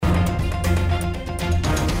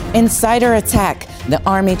Insider attack. The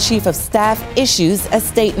Army Chief of Staff issues a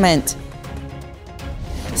statement.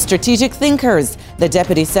 Strategic thinkers. The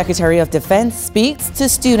Deputy Secretary of Defense speaks to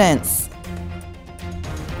students.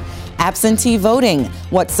 Absentee voting.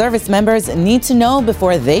 What service members need to know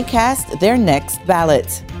before they cast their next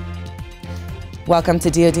ballot. Welcome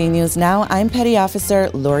to DoD News Now. I'm Petty Officer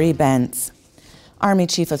Lori Bentz. Army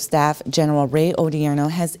Chief of Staff General Ray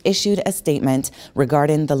Odierno has issued a statement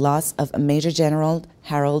regarding the loss of Major General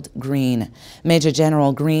Harold Green. Major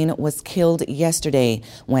General Green was killed yesterday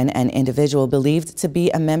when an individual believed to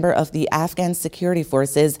be a member of the Afghan security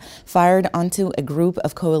forces fired onto a group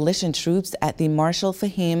of coalition troops at the Marshal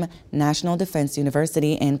Fahim National Defense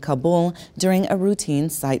University in Kabul during a routine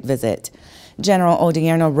site visit. General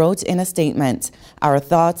Odierno wrote in a statement, "Our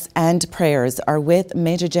thoughts and prayers are with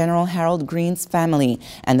Major General Harold Green's family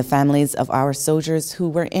and the families of our soldiers who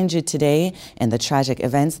were injured today in the tragic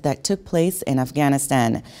events that took place in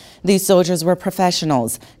Afghanistan. These soldiers were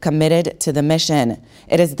professionals, committed to the mission.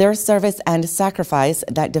 It is their service and sacrifice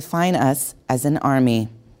that define us as an army."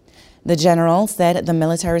 The general said the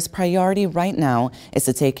military's priority right now is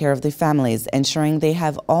to take care of the families, ensuring they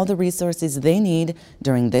have all the resources they need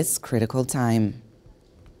during this critical time.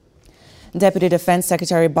 Deputy Defense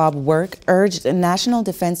Secretary Bob Work urged National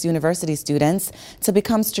Defense University students to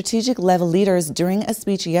become strategic level leaders during a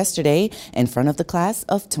speech yesterday in front of the class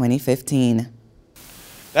of 2015.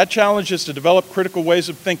 That challenge is to develop critical ways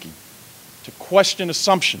of thinking, to question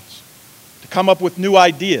assumptions, to come up with new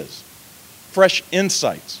ideas, fresh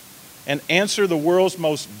insights, and answer the world's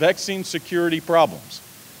most vexing security problems.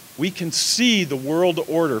 We can see the world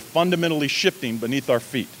order fundamentally shifting beneath our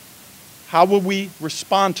feet. How will we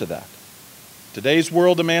respond to that? Today's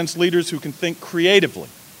world demands leaders who can think creatively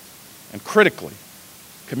and critically,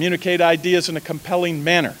 communicate ideas in a compelling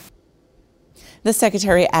manner. The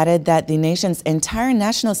Secretary added that the nation's entire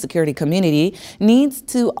national security community needs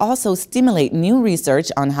to also stimulate new research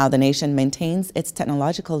on how the nation maintains its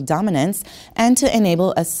technological dominance and to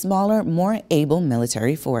enable a smaller, more able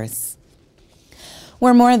military force.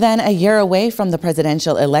 We're more than a year away from the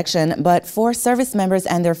presidential election, but for service members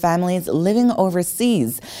and their families living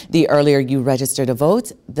overseas, the earlier you register to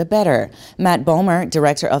vote, the better. Matt Bomer,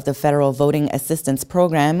 director of the Federal Voting Assistance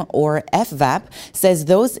Program, or FVAP, says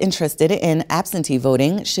those interested in absentee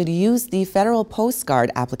voting should use the Federal Postcard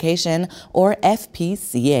Application, or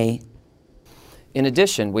FPCA. In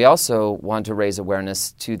addition, we also want to raise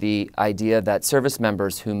awareness to the idea that service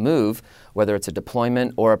members who move, whether it's a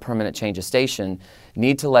deployment or a permanent change of station,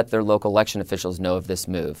 need to let their local election officials know of this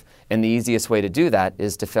move. And the easiest way to do that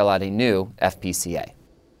is to fill out a new FPCA.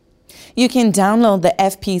 You can download the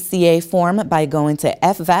FPCA form by going to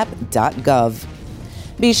fvap.gov.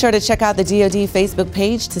 Be sure to check out the DoD Facebook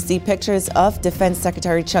page to see pictures of Defense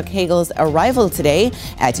Secretary Chuck Hagel's arrival today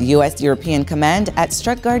at U.S. European Command at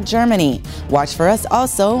Stuttgart, Germany. Watch for us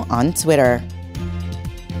also on Twitter.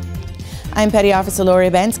 I'm Petty Officer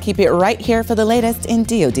Lori Bentz. Keep it right here for the latest in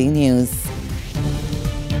DoD News.